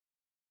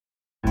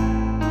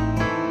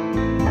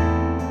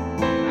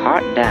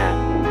Right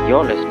now,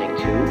 you're listening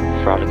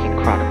to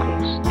Frolicking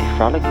Chronicles, a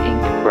Frolic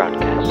Inc.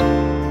 broadcast.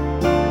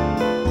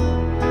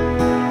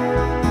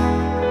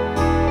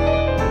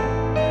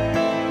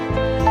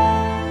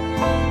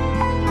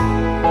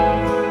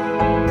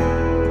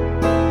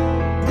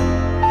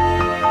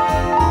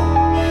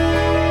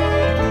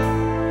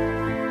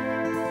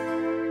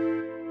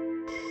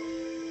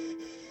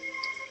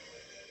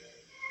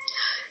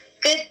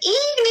 Good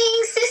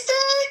evening, sister.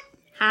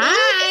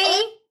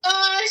 Hi.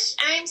 Oh gosh,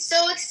 I'm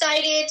so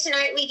excited.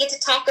 Tonight we get to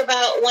talk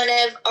about one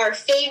of our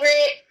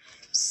favorite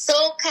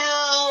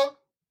SoCal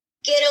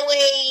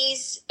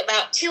getaways,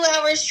 about 2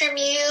 hours from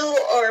you,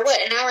 or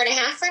what, an hour and a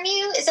half from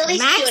you? It's at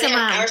least Maximum.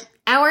 2.5 hours.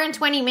 Hour and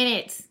 20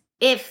 minutes,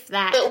 if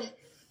that.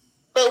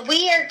 But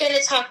we are going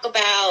to talk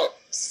about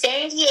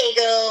San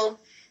Diego,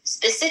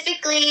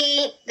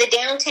 specifically the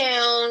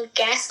downtown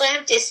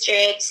Gaslamp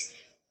district,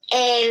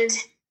 and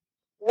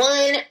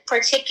one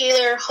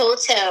particular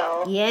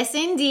hotel. Yes,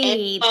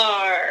 indeed. And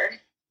bar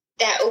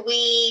that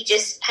we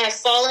just have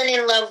fallen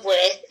in love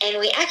with. And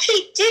we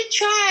actually did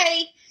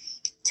try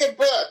to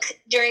book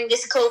during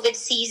this COVID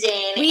season.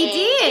 We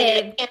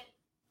did.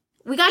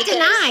 We got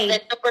denied.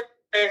 The number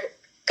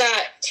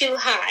got too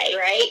high,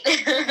 right?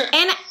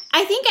 And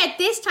I think at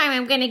this time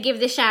I'm going to give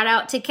the shout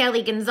out to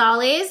Kelly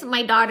Gonzalez,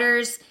 my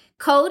daughter's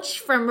coach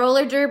from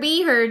roller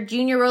derby, her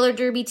junior roller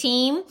derby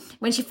team,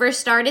 when she first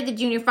started the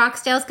Junior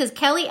Foxtails, because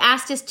Kelly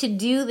asked us to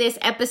do this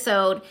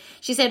episode.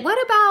 She said,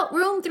 what about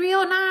room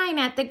 309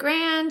 at the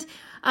Grand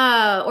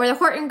or the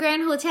Horton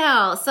Grand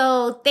Hotel?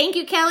 So thank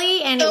you,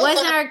 Kelly. And it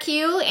wasn't our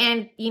cue.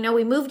 And, you know,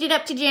 we moved it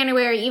up to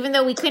January, even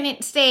though we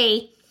couldn't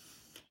stay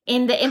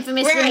in the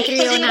infamous room 309.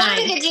 Because we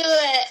wanted to do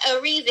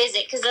a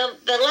revisit, because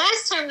the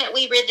last time that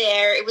we were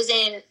there, it was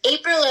in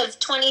April of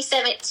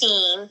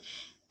 2017,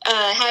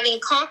 having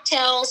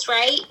cocktails,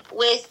 right,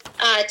 with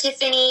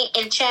Tiffany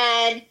and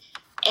Chad,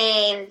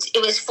 and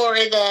it was for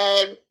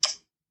the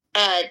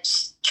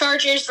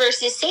Chargers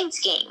versus Saints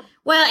game.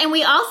 Well, and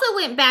we also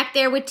went back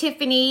there with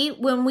Tiffany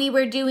when we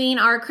were doing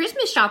our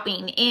Christmas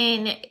shopping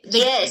in the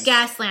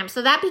Gaslamp.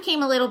 So that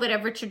became a little bit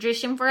of a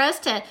tradition for us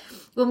to,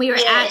 when we were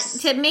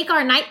to make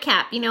our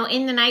nightcap, you know,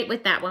 in the night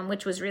with that one,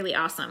 which was really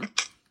awesome.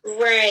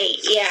 Right,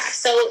 yeah.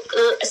 So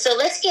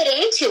let's get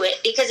into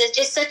it, because it's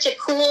just such a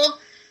cool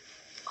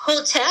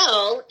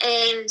hotel,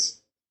 and,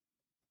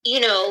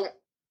 you know,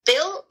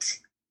 built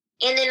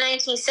in the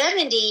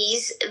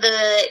 1970s,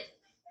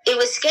 it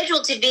was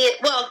scheduled to be,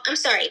 well, I'm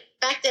sorry,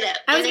 back that up.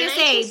 I was going to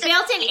say,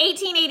 built in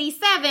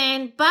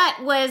 1887,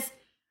 but was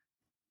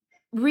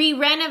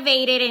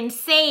re-renovated and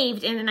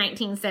saved in the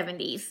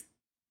 1970s.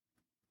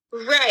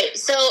 Right.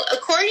 So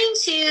according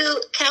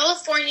to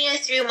California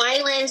through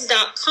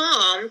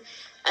mylens.com,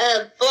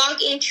 a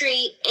blog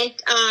entry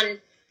on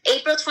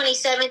April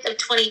 27th of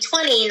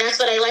 2020, and that's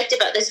what I liked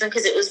about this one,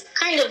 because it was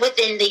kind of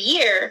within the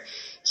year.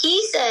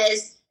 He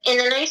says, in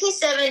the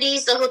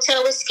 1970s, the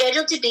hotel was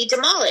scheduled to be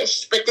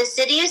demolished, but the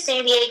city of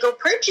San Diego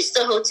purchased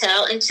the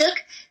hotel and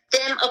took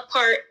them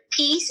apart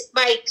piece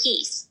by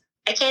piece.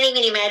 I can't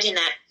even imagine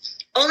that.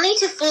 Only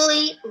to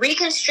fully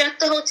reconstruct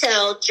the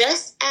hotel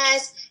just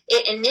as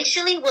it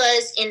initially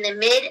was in the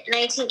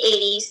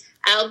mid-1980s,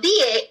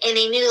 albeit in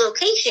a new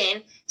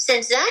location.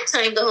 Since that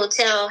time, the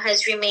hotel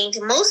has remained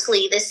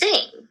mostly the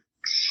same.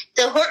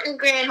 The Horton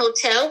Grand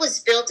Hotel was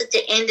built at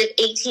the end of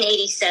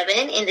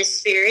 1887 in the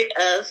spirit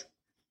of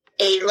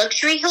a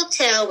luxury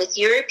hotel with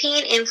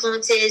European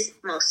influences,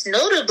 most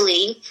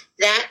notably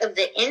that of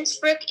the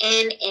Innsbruck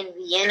Inn in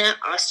Vienna,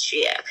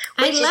 Austria.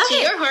 Which is to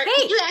your heart.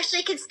 Hey. You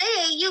actually could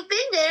say you've been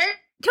there.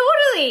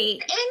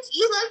 Totally. And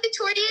you love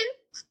Victorian.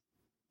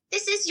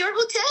 This is your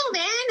hotel,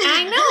 man.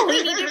 I know.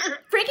 We need to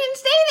freaking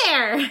stay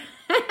there.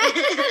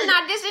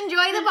 Not just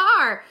enjoy the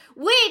bar.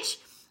 Which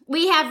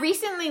we have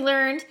recently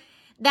learned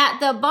that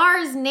the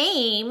bar's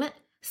name,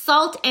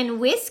 Salt and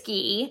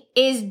Whiskey,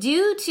 is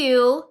due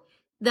to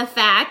the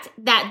fact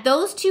that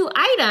those two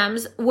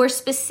items were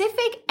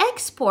specific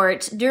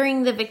exports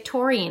during the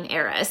Victorian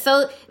era.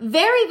 So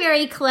very,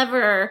 very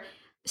clever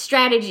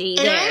strategy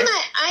there. And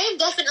I am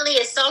definitely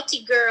a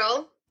salty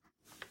girl.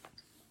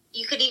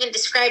 You could even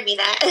describe me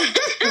that.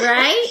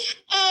 Right?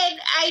 And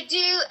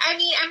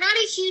I'm not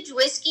a huge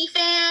whiskey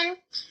fan,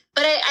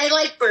 but I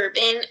like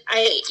bourbon.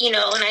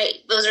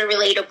 Those are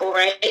relatable,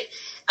 right?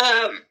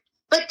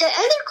 But the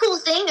other cool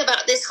thing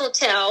about this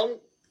hotel,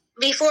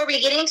 before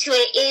we get into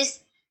it, is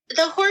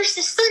the horse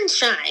of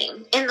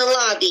sunshine in the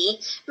lobby,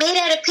 made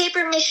out of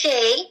paper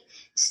mache,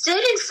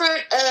 stood in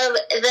front of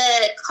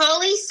the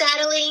collie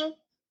saddling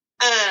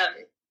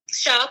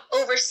shop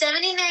over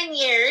 79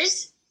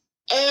 years,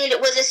 and it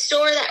was a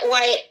store that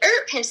Wyatt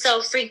Earp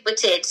himself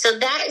frequented. So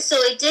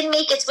it did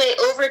make its way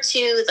over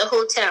to the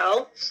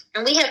hotel,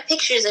 and we have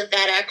pictures of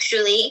that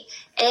actually.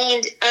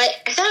 And I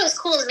thought it was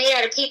cool. It was made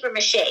out of paper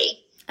mache.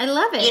 I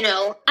love it. You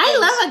know, I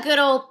love a good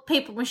old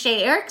paper mache.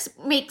 Eric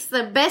makes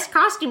the best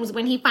costumes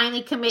when he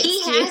finally commits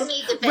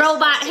to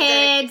robot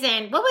heads.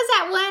 And what was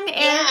that one?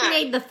 Eric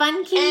made the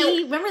Fun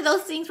Key. Remember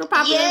those things were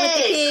popular with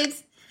the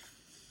kids?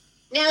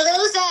 Now,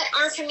 those that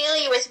aren't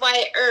familiar with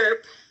Wyatt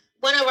Earp,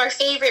 one of our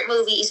favorite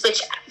movies,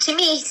 which to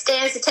me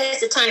stands the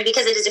test of time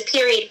because it is a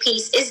period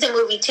piece, is the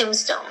movie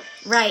Tombstone.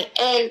 Right.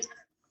 And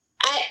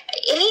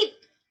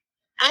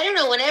I don't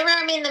know, whenever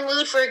I'm in the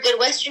mood for a good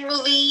Western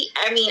movie,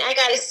 I mean, I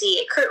gotta see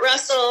it. Kurt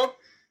Russell,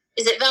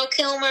 is it Val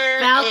Kilmer?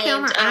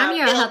 Kilmer, I'm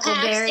your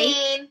Huckleberry.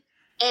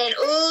 And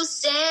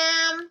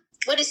Sam,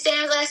 what is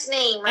Sam's last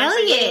name? I'm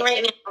Elliot. forgetting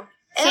right now.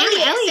 Sam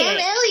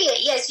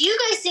Elliott. Yes, you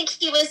guys think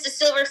he was the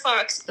Silver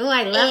Fox. Oh,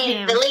 I love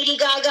him. The Lady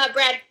Gaga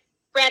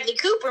Bradley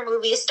Cooper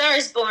movie, A Star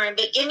is Born,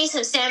 but give me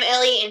some Sam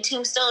Elliott and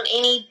Tombstone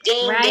any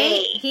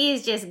day. He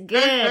is just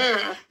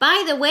good.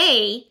 By the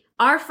way,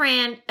 our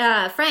friend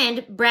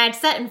Brad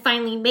Sutton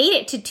finally made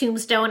it to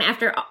Tombstone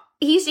after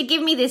he used to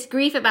give me this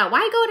grief about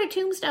why go to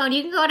Tombstone?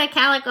 You can go to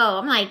Calico.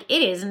 I'm like,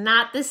 it is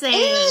not the same.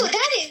 Ew,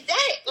 that is.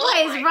 What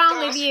is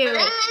wrong with you?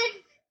 Brad?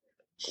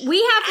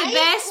 We have the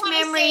best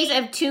memories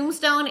of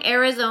Tombstone,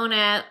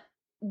 Arizona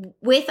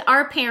with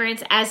our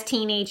parents as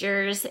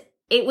teenagers.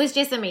 It was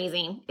just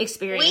amazing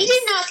experience. We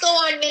did not go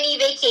on many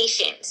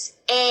vacations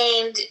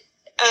and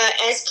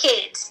as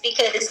kids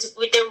because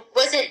there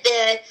wasn't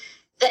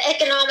the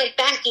economic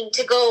backing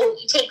to go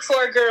take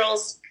 4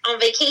 girls on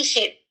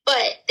vacation.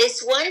 But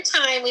this one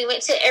time we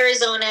went to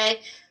Arizona.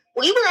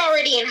 We were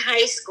already in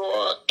high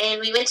school,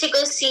 and we went to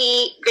go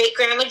see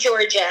Great-Grandma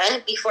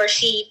Georgia before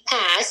she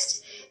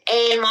passed.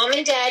 And Mom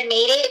and Dad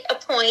made it a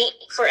point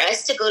for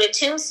us to go to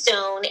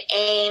Tombstone,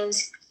 and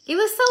it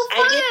was so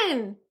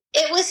fun.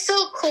 It was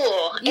so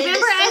cool. You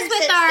remember us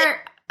with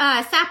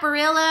our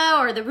Saparilla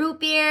or the root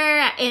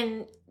beer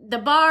in the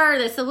bar,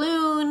 the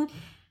saloon?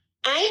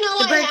 I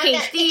know the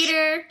Birdcage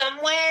Theater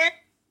somewhere.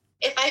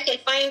 If I can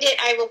find it,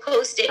 I will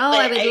post it. Oh, but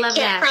I would love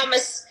that.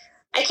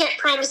 I can't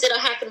promise it'll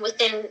happen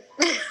within.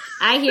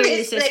 I hear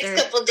you, sister.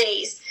 Next couple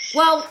days.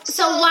 Well,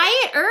 so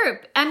Wyatt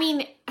Earp. I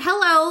mean,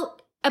 hello.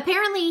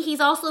 Apparently, he's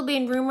also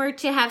been rumored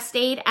to have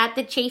stayed at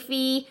the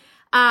Chaffee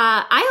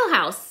Isle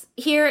House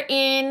here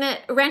in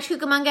Ranch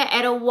Cucamonga,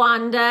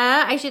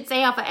 Etiwanda, I should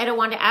say, off of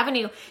Etiwanda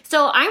Avenue.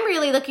 So I'm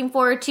really looking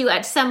forward to,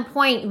 at some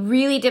point,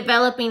 really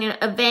developing an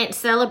event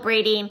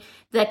celebrating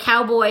the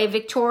cowboy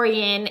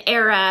Victorian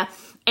era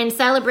and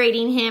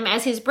celebrating him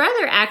as his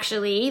brother,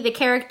 actually. The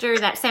character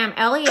that Sam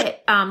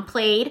Elliott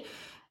played,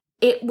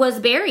 it was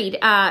buried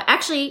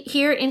actually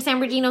here in San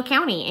Bernardino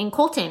County in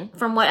Colton,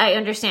 from what I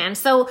understand.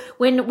 So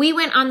when we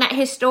went on that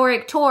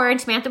historic tour, and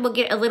Samantha will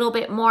get a little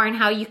bit more on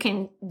how you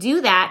can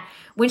do that,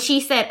 when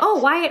she said, oh,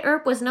 Wyatt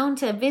Earp was known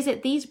to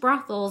visit these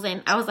brothels,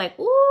 and I was like,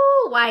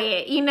 ooh,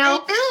 Wyatt, you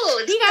know,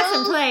 he got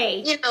some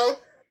play. You know,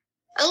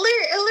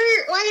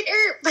 alert, Wyatt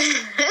Earp.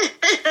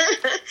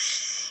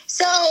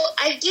 So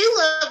I do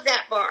love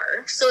that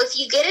bar. So if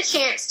you get a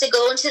chance to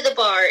go into the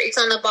bar, it's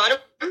on the bottom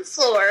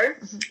floor.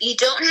 Mm-hmm. You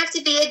don't have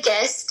to be a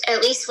guest. At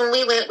least when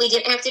we went, we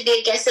didn't have to be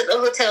a guest at the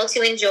hotel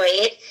to enjoy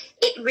it.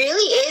 It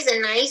really is a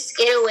nice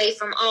getaway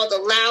from all the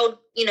loud,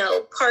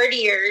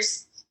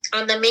 partiers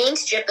on the main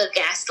strip of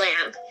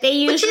Gaslamp. They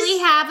usually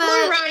have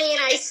more Ronnie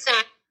and I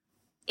style.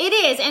 It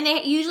is, and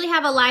they usually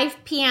have a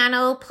live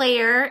piano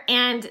player.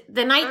 And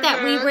the night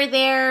that we were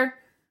there,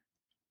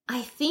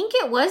 I think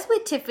it was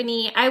with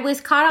Tiffany, I was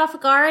caught off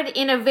guard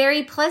in a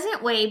very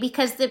pleasant way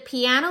because the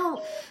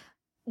piano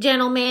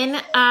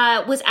gentleman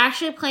was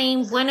actually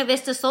playing Buena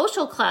Vista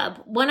Social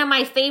Club, one of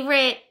my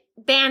favorite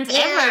bands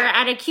ever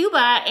out of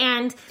Cuba,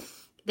 and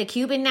the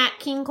Cuban Nat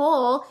King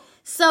Cole.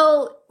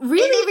 So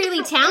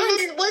really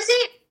talented.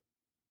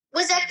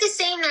 Was that the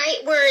same night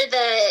where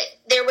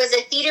there was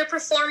a theater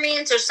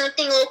performance or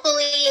something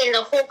locally and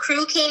the whole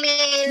crew came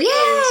in?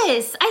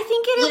 Yes, I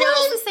think it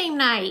was the same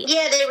night.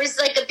 Yeah, there was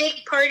like a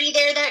big party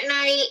there that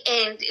night,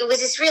 and it was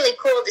just really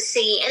cool to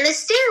see. And the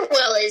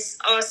stairwell is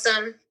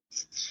awesome,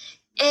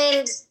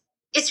 and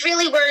it's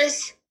really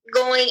worth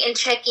going and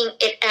checking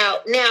it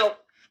out. Now,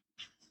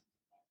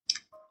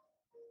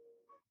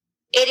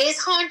 it is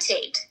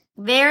haunted.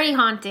 Very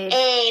haunted.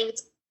 And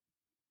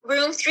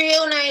room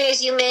 309,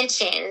 as you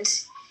mentioned,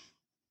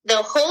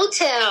 the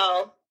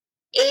hotel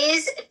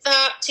is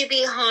thought to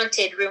be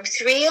haunted. Room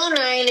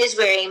 309 is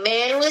where a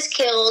man was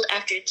killed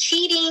after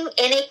cheating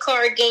in a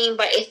card game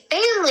by a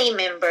family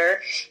member,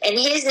 and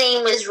his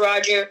name was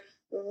Roger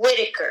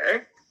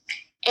Whittaker.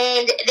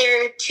 And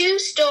there are 2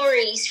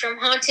 stories from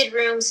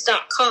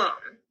hauntedrooms.com.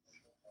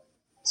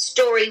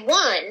 Story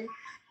 1,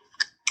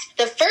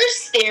 the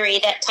first theory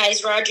that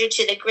ties Roger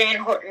to the Grand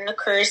Horton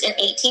occurs in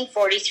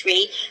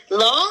 1843,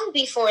 long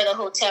before the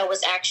hotel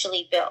was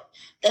actually built.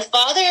 The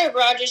father of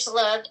Roger's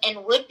love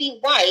and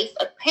would-be wife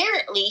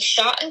apparently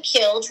shot and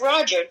killed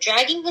Roger,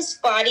 dragging his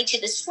body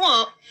to the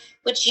swamp,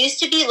 which used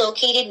to be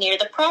located near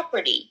the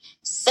property.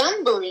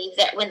 Some believe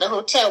that when the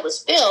hotel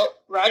was built,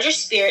 Roger's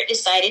spirit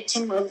decided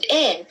to move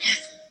in.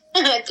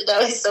 I thought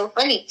that was so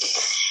funny.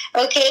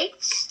 Okay,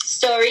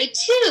 story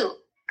 2.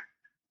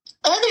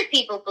 Other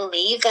people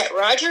believe that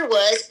Roger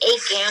was a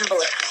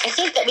gambler. I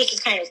think that we can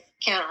kind of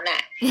count on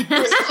that. He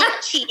was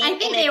caught cheating. I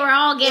think they were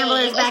all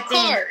gamblers back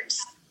then. Cards.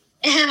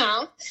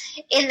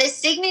 In the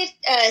Sting,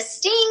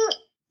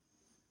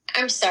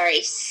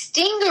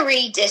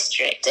 Stingery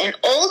District, an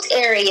old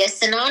area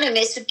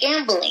synonymous with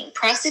gambling,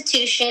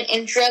 prostitution,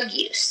 and drug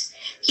use.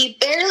 He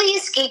barely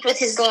escaped with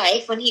his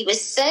life when he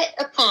was set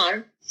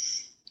upon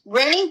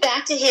running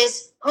back to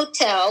his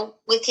hotel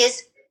with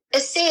his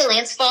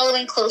assailants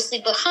following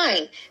closely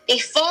behind. They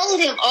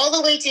followed him all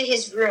the way to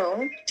his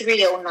room,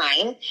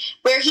 309,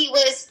 where he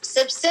was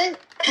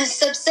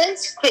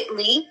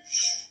subsequently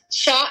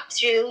shot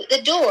through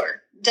the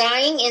door,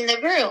 dying in the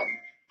room.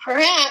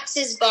 Perhaps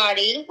his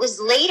body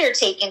was later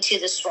taken to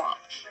the swamp,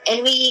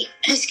 and he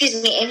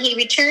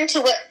returned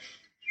to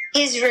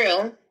his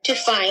room to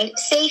find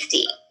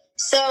safety.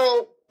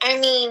 So, I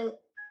mean,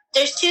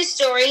 there's two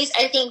stories.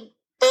 I think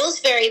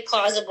both very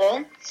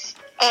plausible.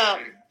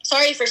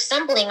 Sorry for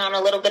stumbling on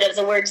a little bit of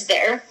the words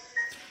there.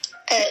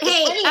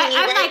 Hey,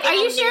 I'm like, are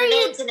you sure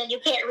you? And then you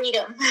can't read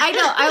them. I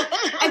know.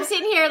 I'm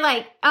sitting here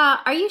like,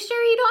 are you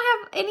sure you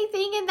don't have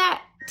anything in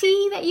that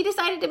tea that you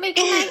decided to make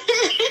tonight?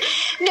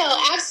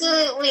 No,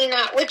 absolutely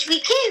not. Which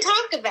we can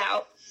talk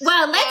about.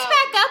 Well, let's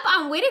back up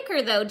on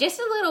Whitaker though, just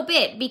a little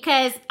bit,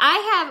 because I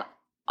have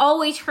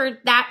always heard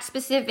that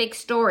specific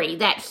story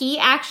that he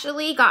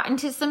actually got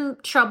into some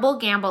trouble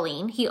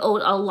gambling. He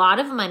owed a lot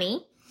of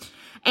money.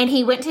 And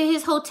he went to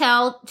his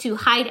hotel to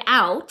hide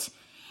out,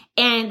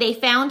 and they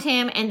found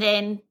him and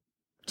then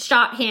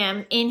shot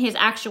him in his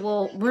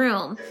actual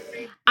room.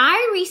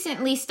 I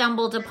recently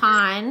stumbled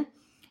upon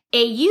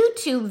a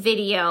YouTube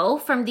video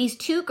from these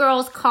two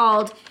girls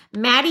called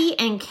Maddie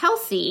and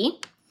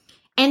Kelsey,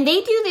 and they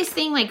do this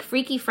thing like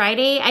Freaky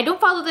Friday. I don't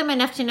follow them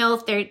enough to know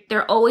if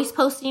they're always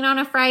posting on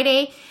a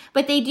Friday,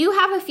 but they do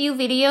have a few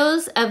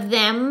videos of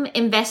them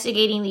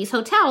investigating these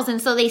hotels,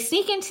 and so they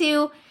sneak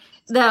into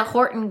the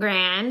Horton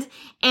Grand,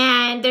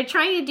 and they're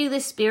trying to do the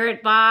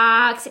spirit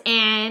box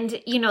and,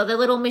 you know, the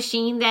little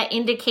machine that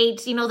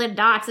indicates, you know, the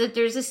dots that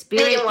there's a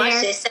spirit there.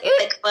 It's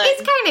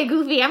kind of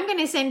goofy. I'm going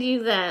to send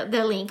you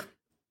the link.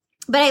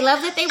 But I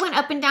love that they went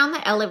up and down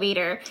the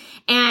elevator,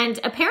 and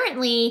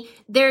apparently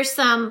there's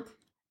some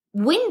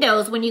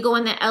windows when you go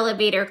in the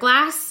elevator,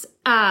 glass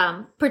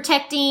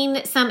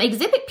protecting some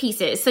exhibit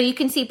pieces. So you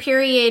can see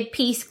period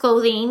piece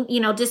clothing,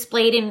 you know,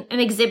 displayed in an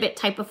exhibit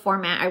type of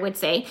format, I would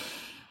say.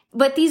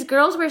 But these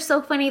girls were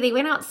so funny. They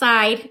went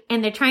outside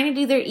and they're trying to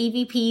do their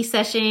EVP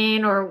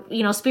session or,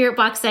 you know, spirit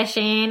box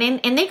session.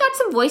 And they got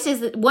some voices.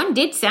 That one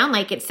did sound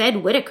like it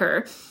said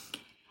Whitaker.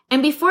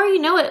 And before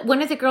you know it,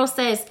 one of the girls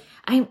says,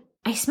 I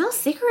smell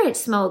cigarette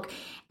smoke.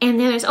 And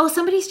then there's,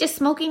 somebody's just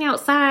smoking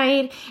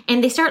outside.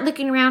 And they start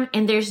looking around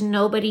and there's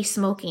nobody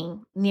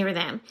smoking near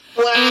them.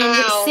 Wow.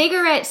 And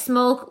cigarette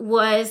smoke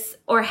was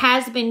or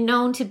has been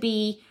known to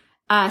be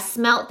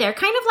smelt there,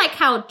 kind of like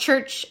how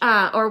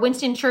or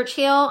Winston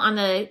Churchill on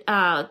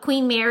the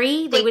Queen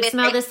Mary, they would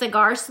smell the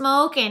cigar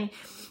smoke, and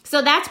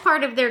so that's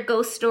part of their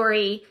ghost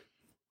story.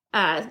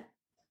 Bits,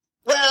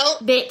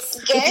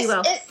 if you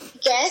will.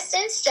 Guests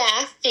and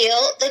staff feel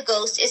the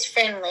ghost is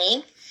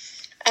friendly,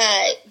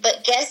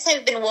 but guests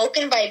have been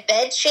woken by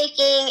bed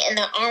shaking and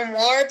the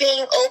armoire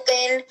being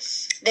open.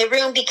 The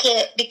room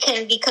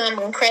can become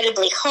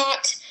incredibly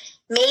hot.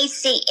 May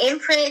see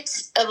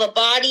imprints of a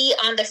body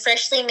on the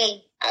freshly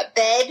made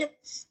bed.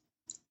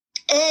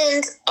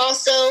 And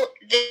also,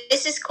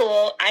 this is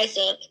cool, I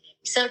think.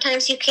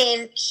 Sometimes you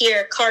can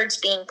hear cards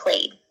being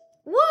played.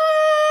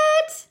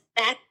 What?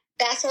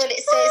 That's what it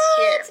says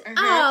here.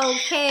 Mm-hmm.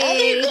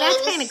 Okay,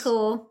 that's kind of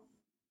cool.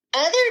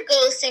 Other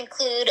ghosts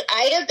include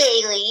Ida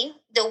Bailey,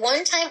 the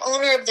one-time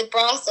owner of the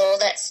brothel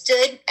that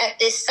stood at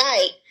this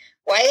site.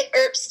 Wyatt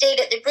Earp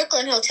stayed at the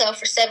Brooklyn Hotel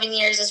for 7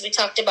 years, as we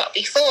talked about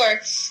before,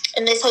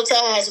 and this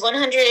hotel has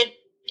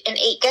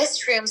 108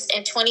 guest rooms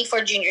and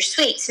 24 junior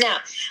suites. Now,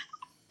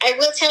 I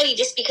will tell you,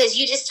 just because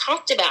you just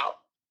talked about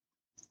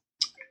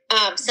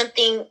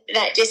something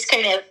that just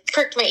kind of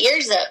perked my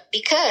ears up,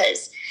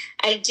 because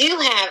I do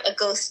have a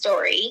ghost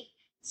story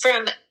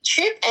from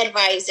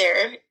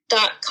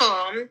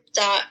TripAdvisor.com.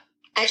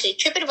 Actually,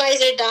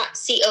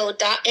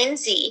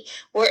 TripAdvisor.co.nz,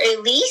 where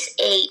Elise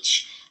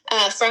H.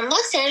 From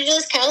Los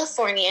Angeles,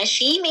 California,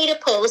 she made a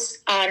post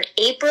on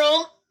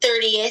April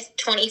 30th,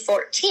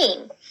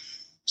 2014.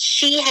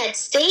 She had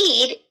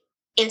stayed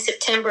in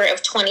September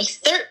of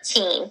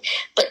 2013,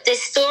 but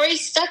this story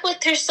stuck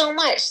with her so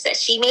much that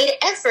she made an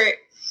effort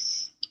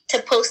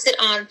to post it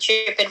on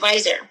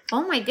TripAdvisor.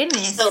 Oh my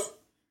goodness. So,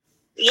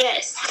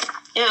 yes.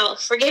 Now,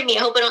 forgive me.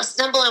 I hope I don't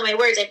stumble on my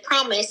words. I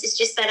promise. It's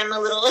just that I'm a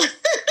little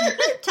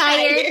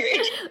tired.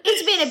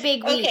 It's been a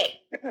big week.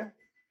 Okay.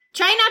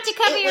 Try not to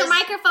cover your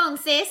microphone,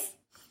 sis.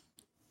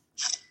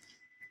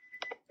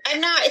 I'm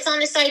not. It's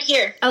on the side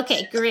here.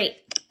 Okay, great.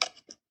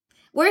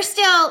 We're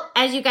still,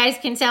 as you guys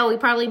can tell, we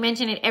probably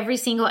mention it every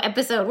single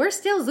episode. We're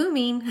still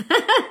Zooming.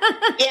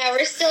 Yeah,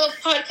 we're still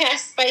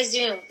podcast by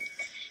Zoom.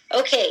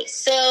 Okay,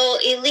 so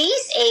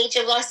Elise H.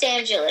 of Los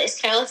Angeles,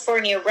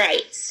 California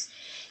writes,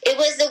 "It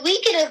was the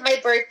weekend of my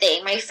birthday.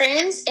 My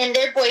friends and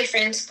their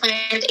boyfriends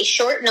planned a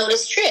short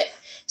notice trip,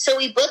 so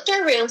we booked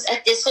our rooms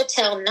at this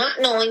hotel not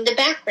knowing the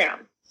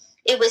background.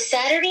 It was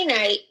Saturday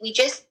night. We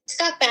just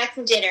got back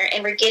from dinner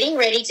and were getting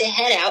ready to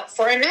head out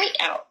for a night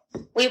out.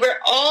 We were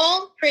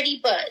all pretty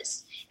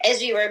buzzed as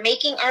we were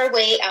making our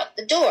way out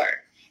the door.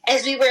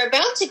 As we were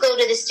about to go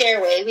to the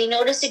stairway, we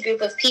noticed a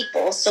group of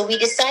people, so we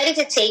decided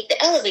to take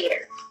the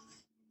elevator.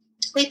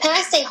 We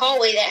passed a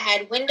hallway that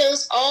had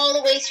windows all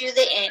the way through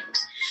the end.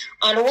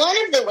 On one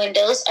of the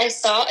windows, I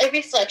saw a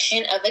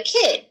reflection of a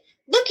kid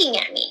looking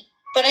at me,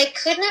 but I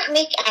could not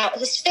make out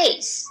his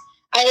face.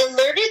 I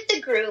alerted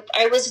the group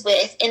I was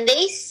with, and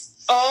they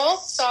all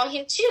saw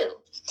him too.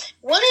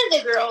 One of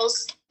the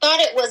girls thought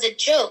it was a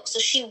joke, so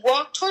she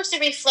walked towards the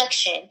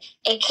reflection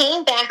and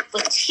came back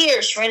with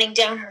tears running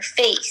down her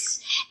face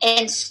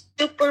and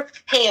super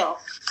pale.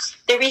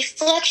 The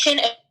reflection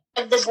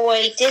of the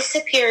boy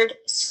disappeared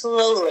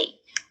slowly.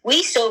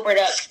 We sobered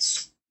up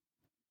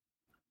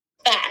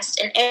fast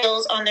and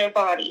arrows on their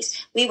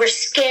bodies. We were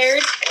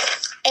scared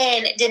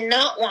and did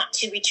not want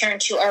to return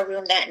to our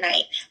room that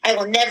night. I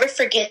will never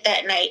forget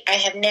that night. I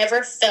have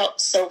never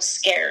felt so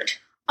scared.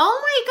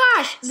 Oh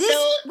my gosh.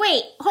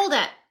 Wait, hold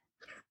up.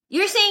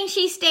 You're saying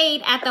she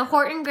stayed at the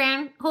Horton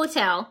Grand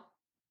Hotel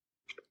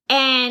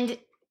and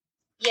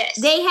yes,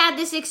 they had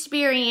this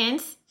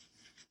experience.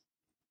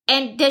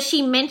 And does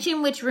she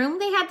mention which room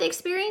they had the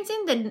experience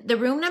in? The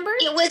room number?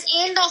 It was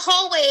in the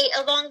hallway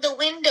along the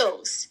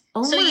windows.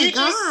 Oh so my you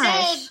gosh. just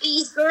said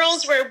these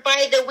girls were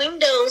by the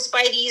windows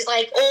by these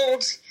like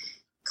old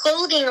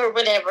clothing or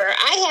whatever.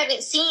 I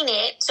haven't seen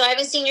it, so I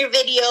haven't seen your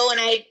video,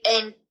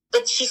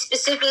 but she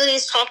specifically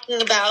is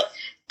talking about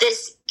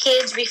this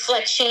kid's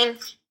reflection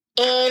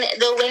in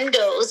the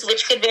windows,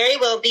 which could very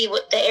well be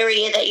what the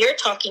area that you're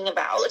talking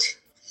about.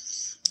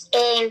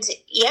 And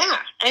yeah,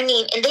 I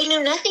mean, and they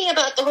knew nothing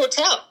about the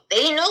hotel. They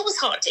didn't know it was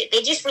haunted.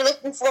 They just were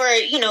looking for,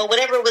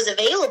 whatever was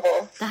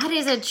available. That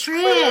is a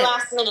trip. For a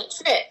last minute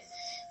trip.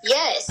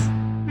 Yes.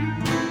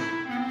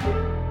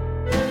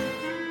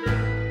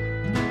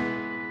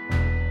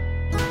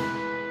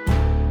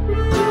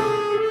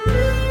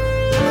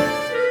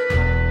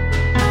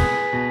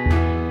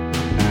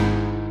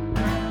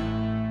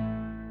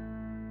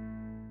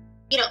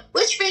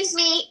 Which brings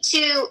me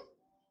to,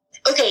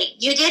 okay,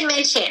 you did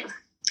mention,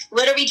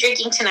 what are we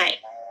drinking tonight?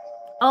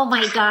 Oh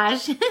my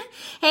gosh.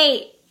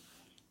 Hey,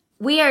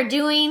 we are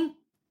doing,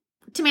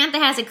 Samantha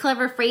has a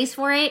clever phrase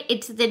for it.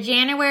 It's the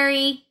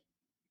January.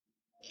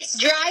 It's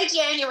dry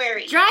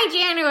January. Dry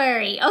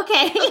January.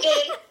 Okay.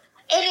 Okay.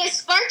 It is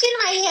sparked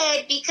in my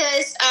head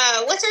because,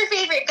 what's our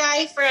favorite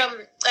guy from,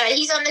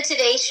 he's on the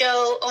Today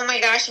Show. Oh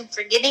my gosh, I'm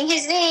forgetting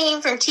his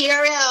name, from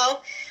TRL.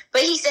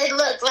 But he said,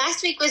 look,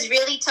 last week was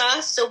really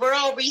tough, so we're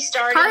all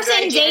restarting.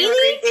 Carson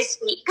Daly? This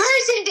week.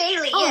 Carson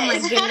Daly, oh yes. My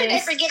goodness. How did I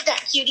forget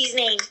that cutie's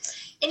name?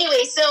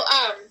 Anyway, so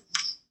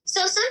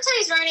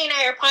sometimes Ronnie and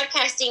I are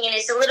podcasting, and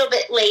it's a little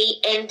bit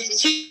late, and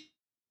it's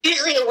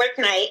usually a work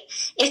night.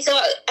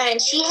 And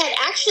she had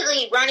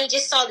actually, Ronnie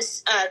just saw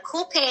this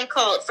cool pan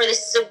called for the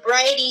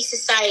Sobriety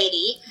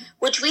Society,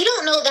 which we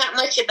don't know that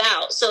much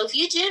about. So if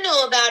you do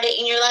know about it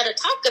and you're allowed to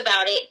talk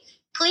about it,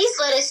 please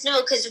let us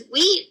know, because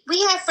we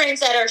have friends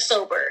that are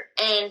sober,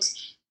 and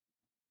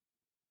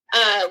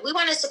we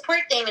want to support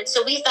them. And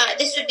so we thought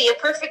this would be a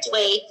perfect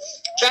way,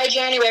 dry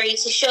January,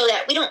 to show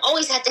that we don't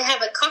always have to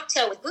have a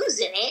cocktail with booze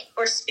in it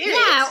or spirits.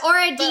 Yeah, or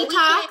a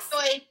detox.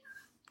 Enjoy.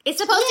 It's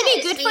supposed to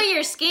be good for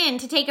your skin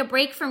to take a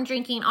break from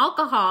drinking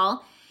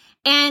alcohol.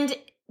 And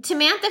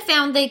Samantha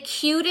found the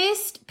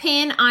cutest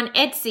pin on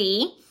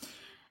Etsy,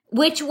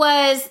 which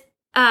was,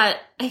 I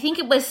think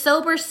it was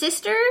Sober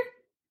Sister.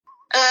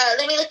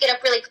 Let me look it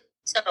up really quick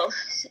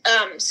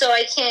so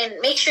I can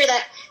make sure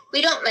that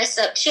we don't mess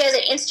up. She has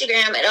an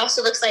Instagram. It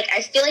also looks like,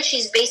 I feel like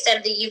she's based out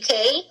of the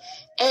UK.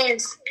 And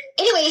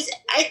anyways,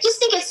 I just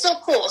think it's so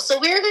cool. So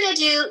we're going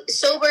to do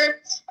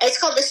it's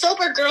called the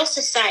Sober Girl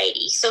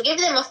Society. So give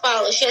them a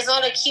follow. She has a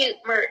lot of cute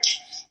merch.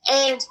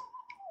 And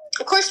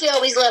of course, we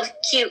always love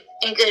cute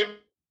and good,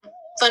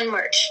 fun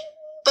merch.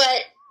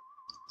 But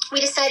we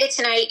decided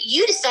tonight,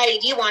 you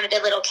decided you wanted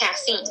a little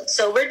caffeine.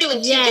 So we're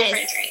doing two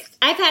different drinks.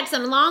 I've had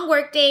some long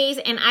work days,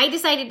 and I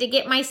decided to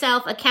get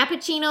myself a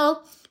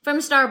cappuccino from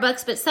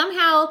Starbucks, but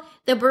somehow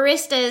the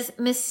baristas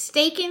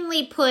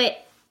mistakenly put,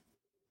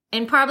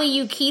 and probably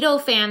you keto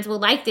fans will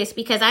like this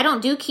because I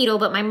don't do keto,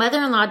 but my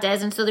mother-in-law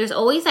does, and so there's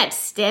always that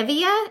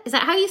stevia. Is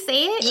that how you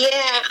say it?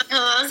 Yeah.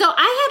 Uh-huh. So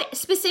I had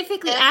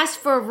specifically asked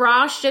for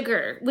raw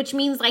sugar, which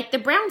means like the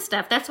brown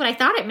stuff. That's what I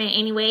thought it meant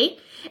anyway.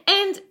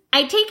 And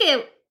I take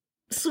a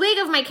swig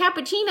of my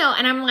cappuccino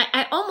and I'm like,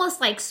 I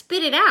almost like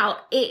spit it out.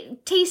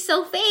 It tastes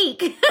so fake.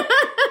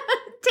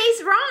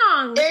 Tastes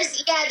wrong. There's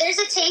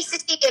a taste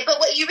to it, but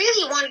what you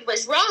really wanted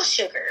was raw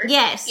sugar.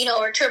 Yes.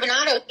 Or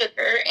turbinado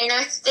sugar, and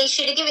they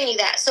should have given you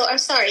that. So I'm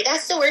sorry.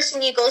 That's the worst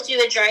when you go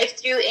through a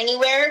drive-through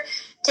anywhere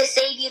to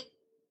save you.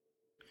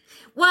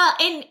 Well,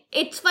 and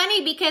it's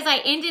funny because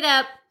I ended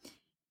up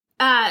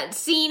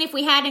seeing if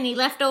we had any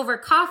leftover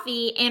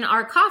coffee in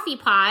our coffee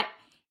pot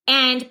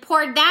and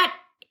poured that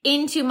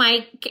into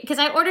because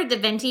I ordered the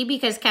venti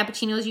because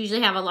cappuccinos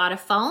usually have a lot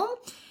of foam,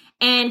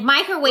 and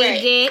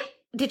microwaved it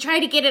to try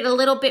to get it a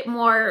little bit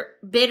more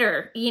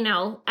bitter,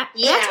 That's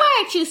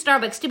why I choose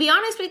Starbucks. To be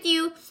honest with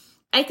you,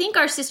 I think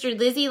our sister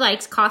Lizzie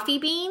likes coffee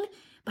bean,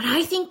 But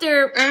I think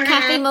their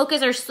cafe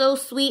mochas are so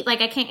sweet.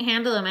 Like, I can't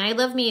handle them. And I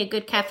love me a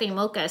good cafe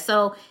mocha.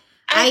 So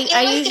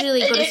I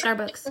usually go to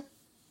Starbucks.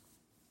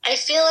 I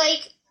feel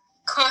like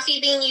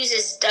Coffee Bean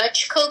uses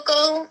Dutch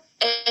cocoa,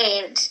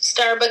 and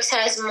Starbucks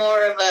has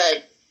more of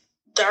a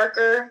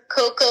darker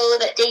cocoa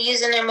that they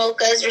use in their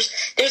mochas.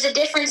 There's a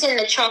difference in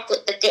the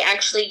chocolate that they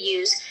actually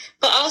use.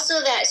 But also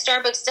that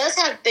Starbucks does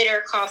have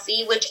bitter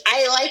coffee, which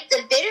I like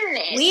the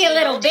bitterness. We a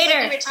little bitter.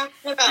 Like we were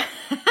talking about,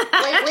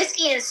 like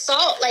whiskey and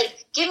salt.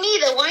 Like, give me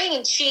the wine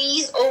and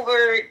cheese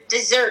over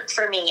dessert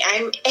for me.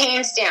 I'm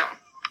hands down.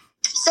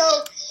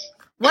 So,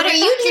 what are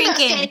you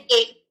drinking?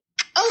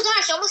 Oh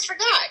gosh, I almost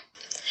forgot.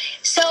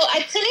 So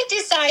I couldn't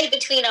decide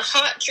between a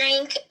hot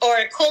drink or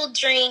a cold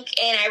drink,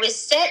 and I was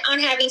set on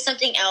having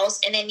something else.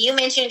 And then you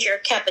mentioned your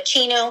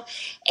cappuccino,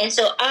 and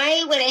so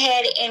I went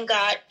ahead and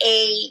got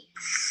a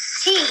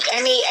tea.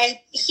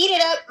 I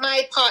heated up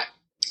my pot,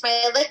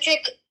 my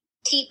electric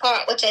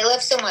teapot, which I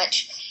love so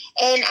much,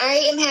 and I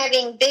am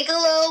having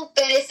Bigelow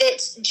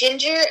Benefits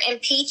ginger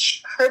and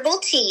peach herbal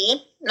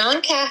tea,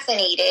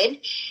 non-caffeinated,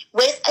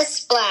 with a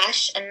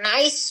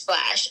nice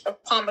splash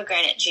of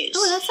pomegranate juice.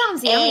 Oh, that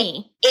sounds yummy.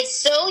 And it's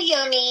so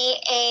yummy,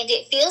 and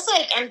it feels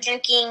like I'm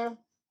drinking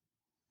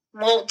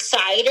mulled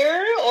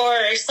cider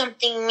or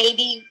something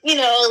maybe,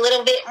 a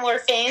little bit more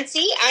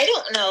fancy. I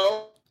don't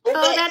know.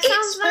 Oh, that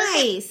sounds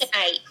nice.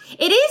 Tonight.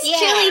 It is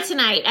chilly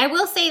tonight. I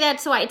will say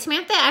that's why.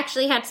 Samantha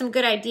actually had some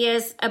good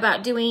ideas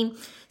about doing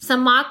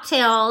some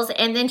mocktails,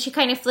 and then she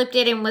kind of flipped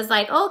it and was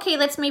like, oh, okay,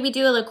 let's maybe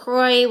do a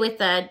LaCroix with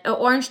a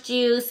orange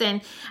juice.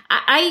 And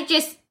I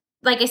just,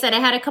 like I said, I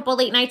had a couple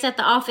late nights at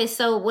the office,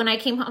 so when I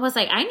came home, I was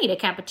like, I need a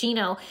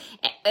cappuccino.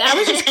 I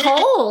was just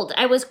cold.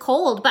 I was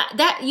cold. But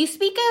that, you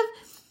speak of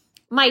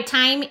my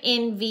time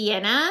in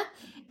Vienna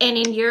and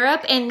in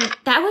Europe, and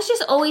that was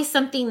just always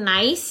something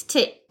nice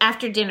to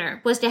after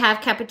dinner was to have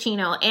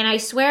cappuccino. And I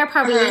swear I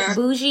probably look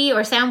bougie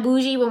or sound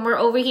bougie when we're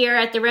over here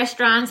at the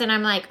restaurants, and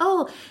I'm like,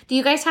 oh, do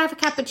you guys have a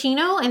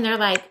cappuccino? And they're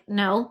like,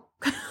 no.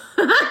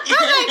 I'm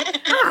like,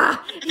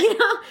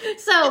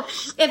 So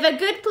if a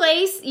good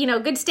place,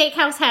 good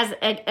steakhouse has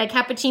a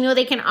cappuccino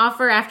they can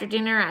offer after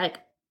dinner,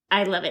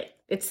 I love it.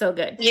 It's so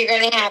good. You're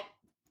going to have.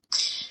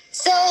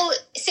 So,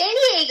 San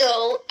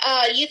Diego,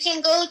 you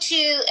can go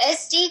to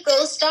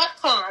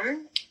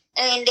sdghost.com,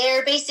 and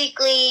they're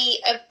basically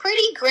a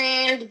pretty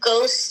grand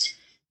ghost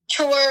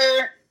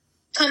tour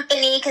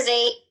company because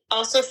they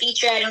also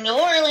feature out of New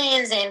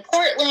Orleans and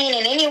Portland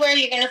and anywhere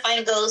you're going to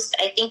find ghosts.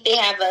 I think they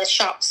have a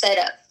shop set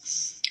up.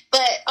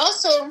 But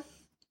also,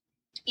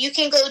 you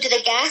can go to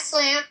the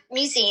Gaslamp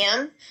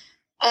Museum.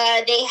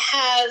 They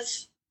have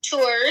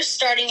tours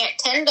starting at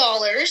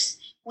 $10.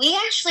 We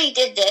actually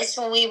did this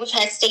when we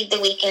had stayed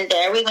the weekend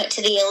there. We went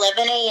to the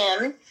 11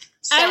 a.m.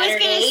 Saturday I was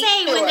going to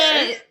say, tour.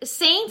 when the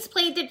Saints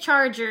played the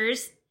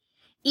Chargers,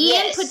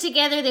 Ian put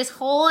together this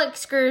whole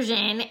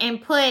excursion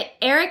and put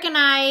Eric and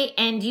I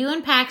and you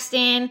and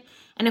Paxton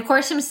and, of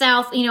course,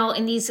 himself,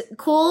 in these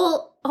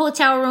cool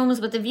hotel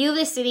rooms with the view of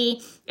the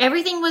city.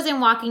 Everything was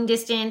in walking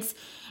distance.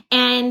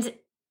 And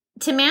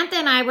Samantha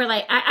and I were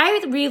like,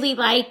 I really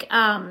like,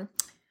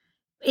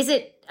 is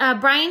it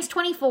Brian's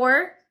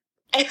 24?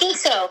 I think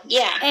so,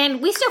 yeah.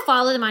 And we still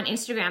follow them on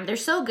Instagram. They're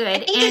so good.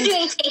 I think they're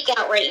doing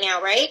takeout right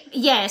now, right?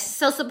 Yes.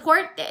 So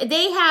support.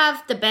 They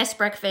have the best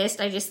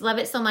breakfast. I just love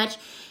it so much.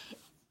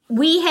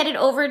 We headed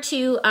over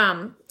to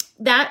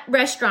that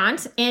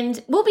restaurant,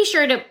 and we'll be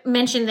sure to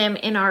mention them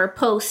in our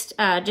post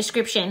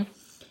description.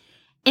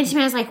 And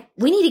Samantha's like,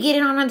 we need to get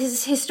in on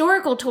this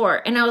historical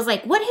tour. And I was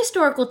like, what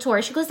historical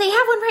tour? She goes, they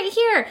have one right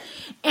here.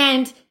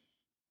 And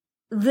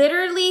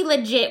literally,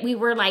 legit, we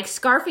were like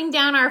scarfing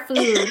down our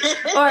food.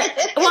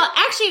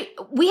 Actually,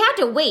 we had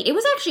to wait. It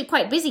was actually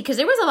quite busy because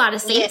there was a lot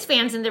of Saints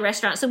fans in the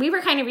restaurant. So we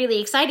were kind of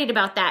really excited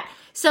about that.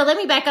 So let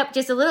me back up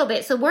just a little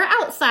bit. So we're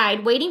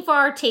outside waiting for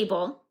our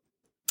table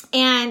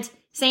and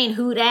saying,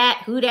 who dat?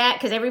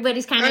 Because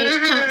everybody's kind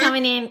of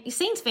coming in.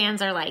 Saints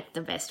fans are like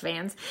the best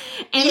fans.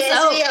 And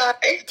so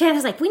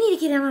Jana's like, we need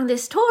to get in on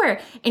this tour.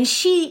 And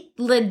she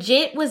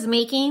legit was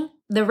making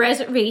the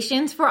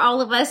reservations for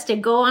all of us to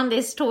go on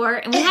this tour.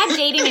 And we had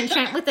Jaden and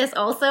Trent with us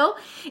also.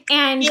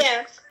 And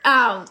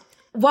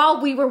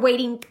while we were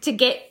waiting to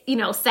get,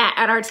 sat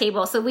at our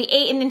table. So we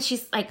ate, and then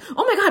she's like,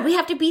 oh my God, we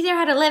have to be there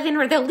at 11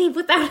 or they'll leave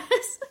without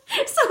us.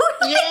 So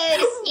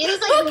it was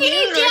like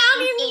noon or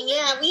something.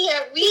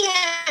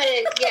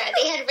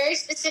 They had very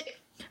specific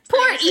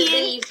poor time to Ian.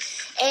 leave.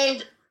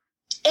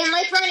 And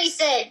like Ronnie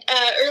said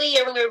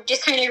earlier when we were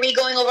just kind of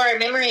re-going over our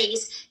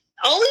memories,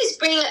 always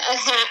bring a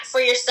hat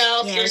for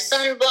yourself, your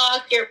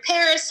sunblock, your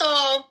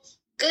parasol,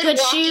 good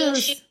walking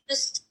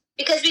shoes.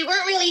 Because we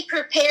weren't really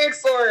prepared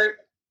for,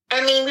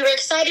 we were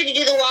excited to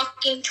do the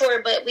walking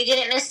tour, but we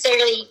didn't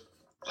necessarily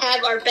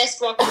have our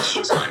best walking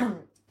shoes on.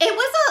 It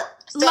was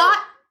a lot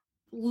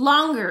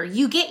longer.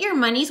 You get your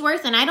money's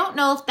worth, and I don't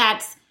know if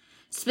that's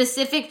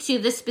specific to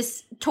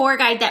the tour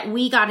guide that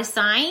we got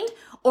assigned,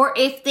 or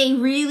if they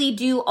really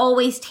do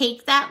always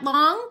take that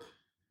long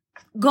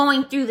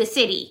going through the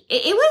city.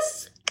 It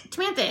was...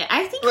 Samantha,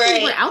 I think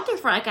we were out there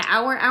for like an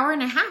hour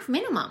and a half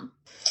minimum.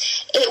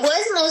 It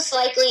was most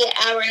likely an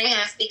hour and a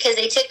half because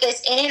they took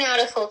us in and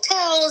out of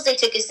hotels. They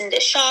took us into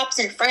shops,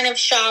 in front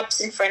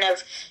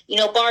of,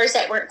 bars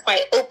that weren't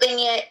quite open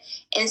yet.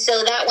 And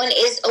so that one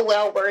is a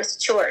well worth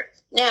tour.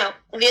 Now,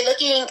 if you're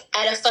looking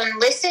at a fun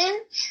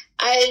listen,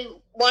 I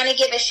want to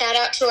give a shout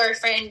out to our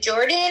friend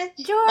Jordan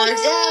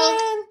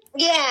Monzel.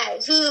 Yeah,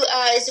 who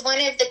is one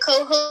of the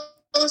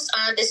co-hosts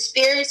on the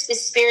Spirits with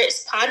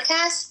Spirits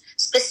podcast,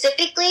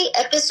 specifically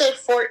episode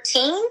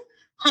 14,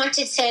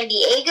 Haunted San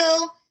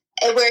Diego,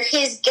 where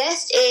his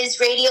guest is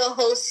radio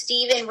host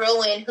Stephen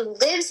Rowan, who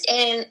lives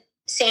in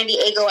San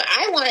Diego.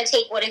 I want to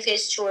take one of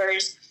his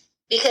tours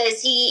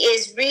because he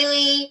is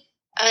really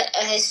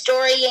a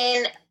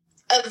historian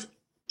of,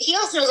 he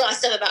also knows a lot of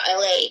stuff about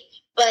LA,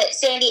 but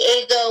San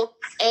Diego,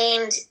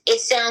 and it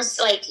sounds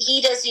like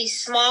he does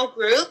these small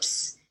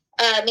groups,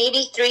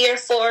 maybe 3 or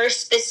 4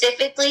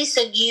 specifically,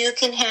 so you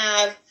can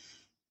have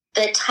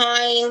the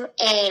time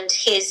and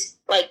his,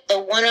 the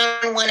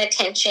one-on-one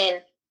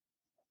attention.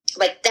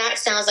 That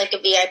sounds like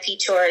a VIP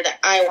tour that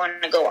I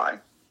want to go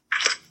on.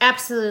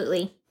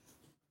 Absolutely.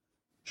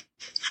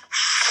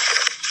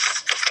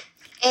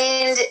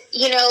 And,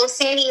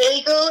 San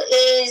Diego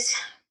is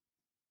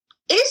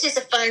just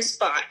a fun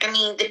spot. I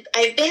mean,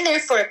 I've been there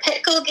for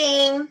Petco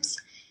games.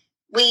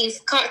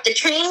 We've caught the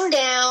train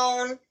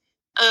down.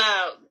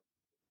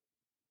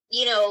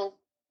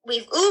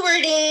 We've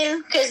Ubered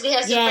in because we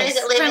have some friends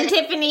that live from in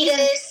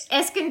Tiffany's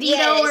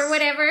Escondido or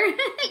whatever.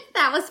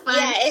 That was fun.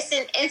 Yeah, it's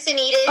in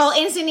Encinitas. Oh,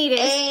 Encinitas.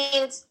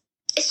 And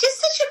it's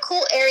just such a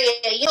cool area.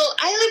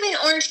 I live in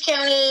Orange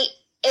County,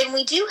 and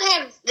we do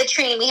have the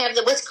train. We have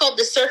what's called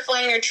the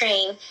Surfliner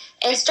train.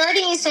 And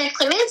starting in San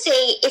Clemente,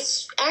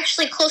 it's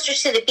actually closer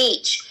to the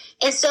beach.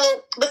 And so,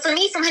 but for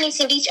me, from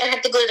Huntington Beach, I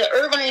have to go to the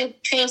Irvine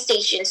train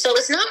station. So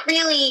it's not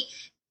really,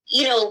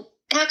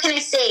 how can I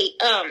say,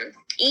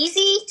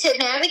 easy to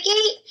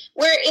navigate.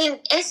 Where in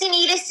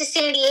Encinitas to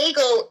San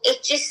Diego,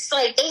 it just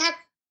they have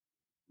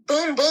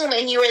boom, boom,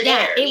 and you were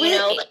there.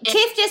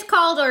 Tiff just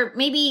called, or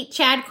maybe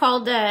Chad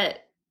called the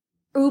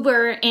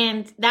Uber,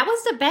 and that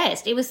was the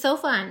best. It was so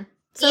fun.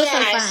 So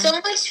fun. So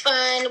much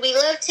fun. We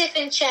love Tiff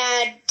and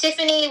Chad.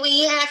 Tiffany,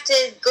 we have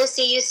to go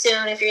see you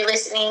soon if you're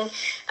listening.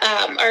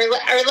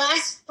 Our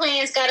last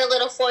plans got a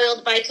little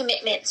foiled by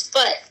commitments,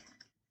 but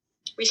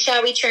we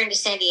shall return to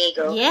San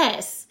Diego.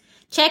 Yes.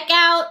 Check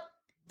out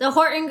the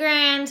Horton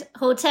Grand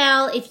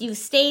Hotel. If you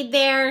stayed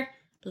there,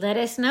 let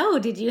us know.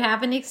 Did you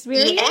have an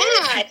experience?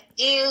 Yeah.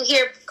 Do you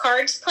hear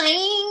cards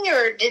playing,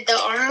 or did the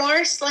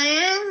armoire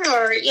slam,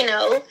 or,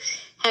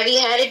 have you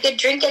had a good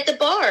drink at the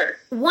bar?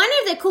 One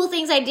of the cool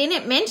things I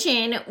didn't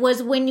mention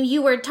was when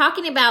you were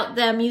talking about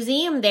the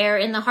museum there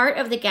in the heart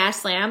of the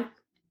Gaslamp,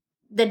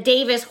 the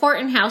Davis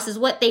Horton House is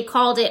what they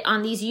called it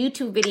on these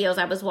YouTube videos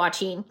I was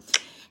watching.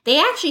 They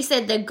actually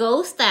said the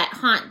ghosts that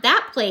haunt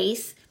that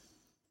place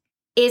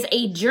is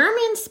a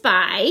German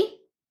spy,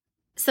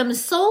 some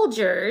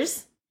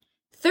soldiers,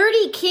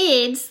 30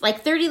 kids,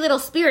 30 little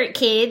spirit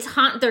kids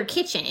haunt their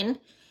kitchen.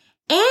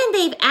 And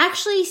they've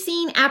actually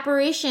seen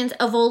apparitions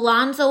of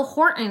Alonzo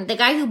Horton, the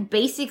guy who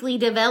basically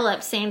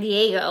developed San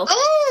Diego.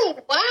 Oh,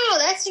 wow,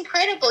 that's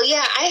incredible.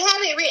 Yeah, I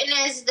have it written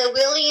as the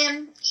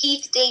William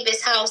Heath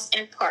Davis House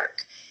and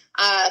Park.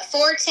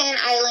 410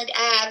 Island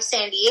Ave,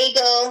 San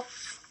Diego.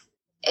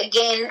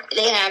 Again,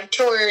 they have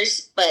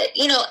tours, but,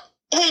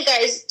 hey,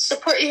 guys,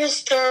 support your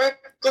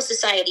historical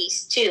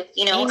societies, too.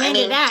 Amen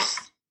to that.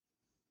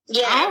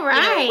 Yeah. All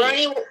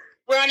right.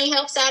 Ronnie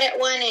helps out at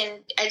one,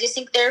 and I just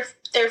think they're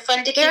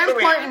fun to keep around. They're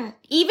important.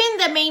 Even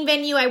the main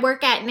venue I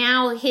work at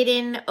now,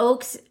 Hidden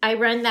Oaks, I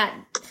run that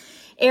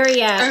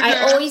area.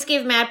 I always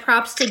give mad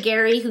props to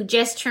Gary, who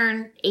just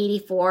turned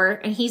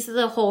 84, and he's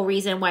the whole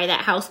reason why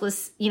that house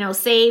was,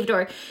 saved.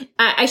 Or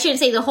I shouldn't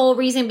say the whole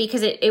reason,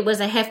 because it was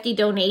a hefty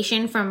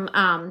donation from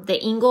the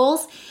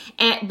Ingalls.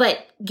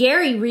 But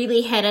Gary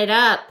really headed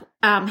up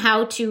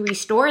how to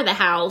restore the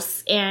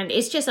house, and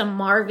it's just a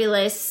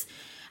marvelous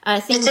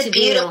thing to do. It's a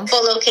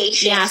beautiful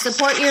location. Yeah,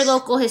 support your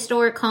local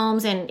historic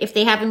homes, and if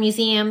they have a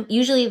museum,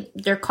 usually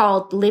they're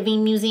called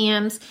living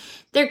museums.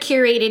 They're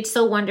curated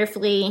so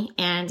wonderfully,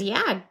 and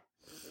yeah.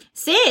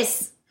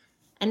 Sis,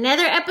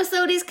 another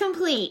episode is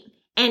complete.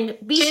 And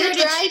be sure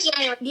to dry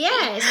January.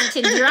 Yes,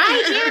 to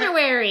dry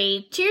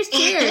January. Cheers,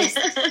 cheers.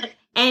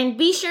 And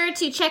be sure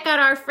to check out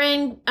our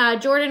friend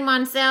Jordan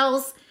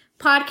Monsel's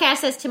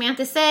podcast, as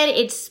Tamantha said.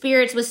 It's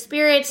Spirits with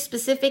Spirits,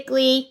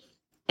 specifically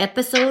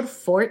episode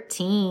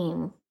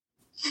 14.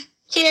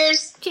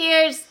 Cheers.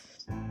 Cheers.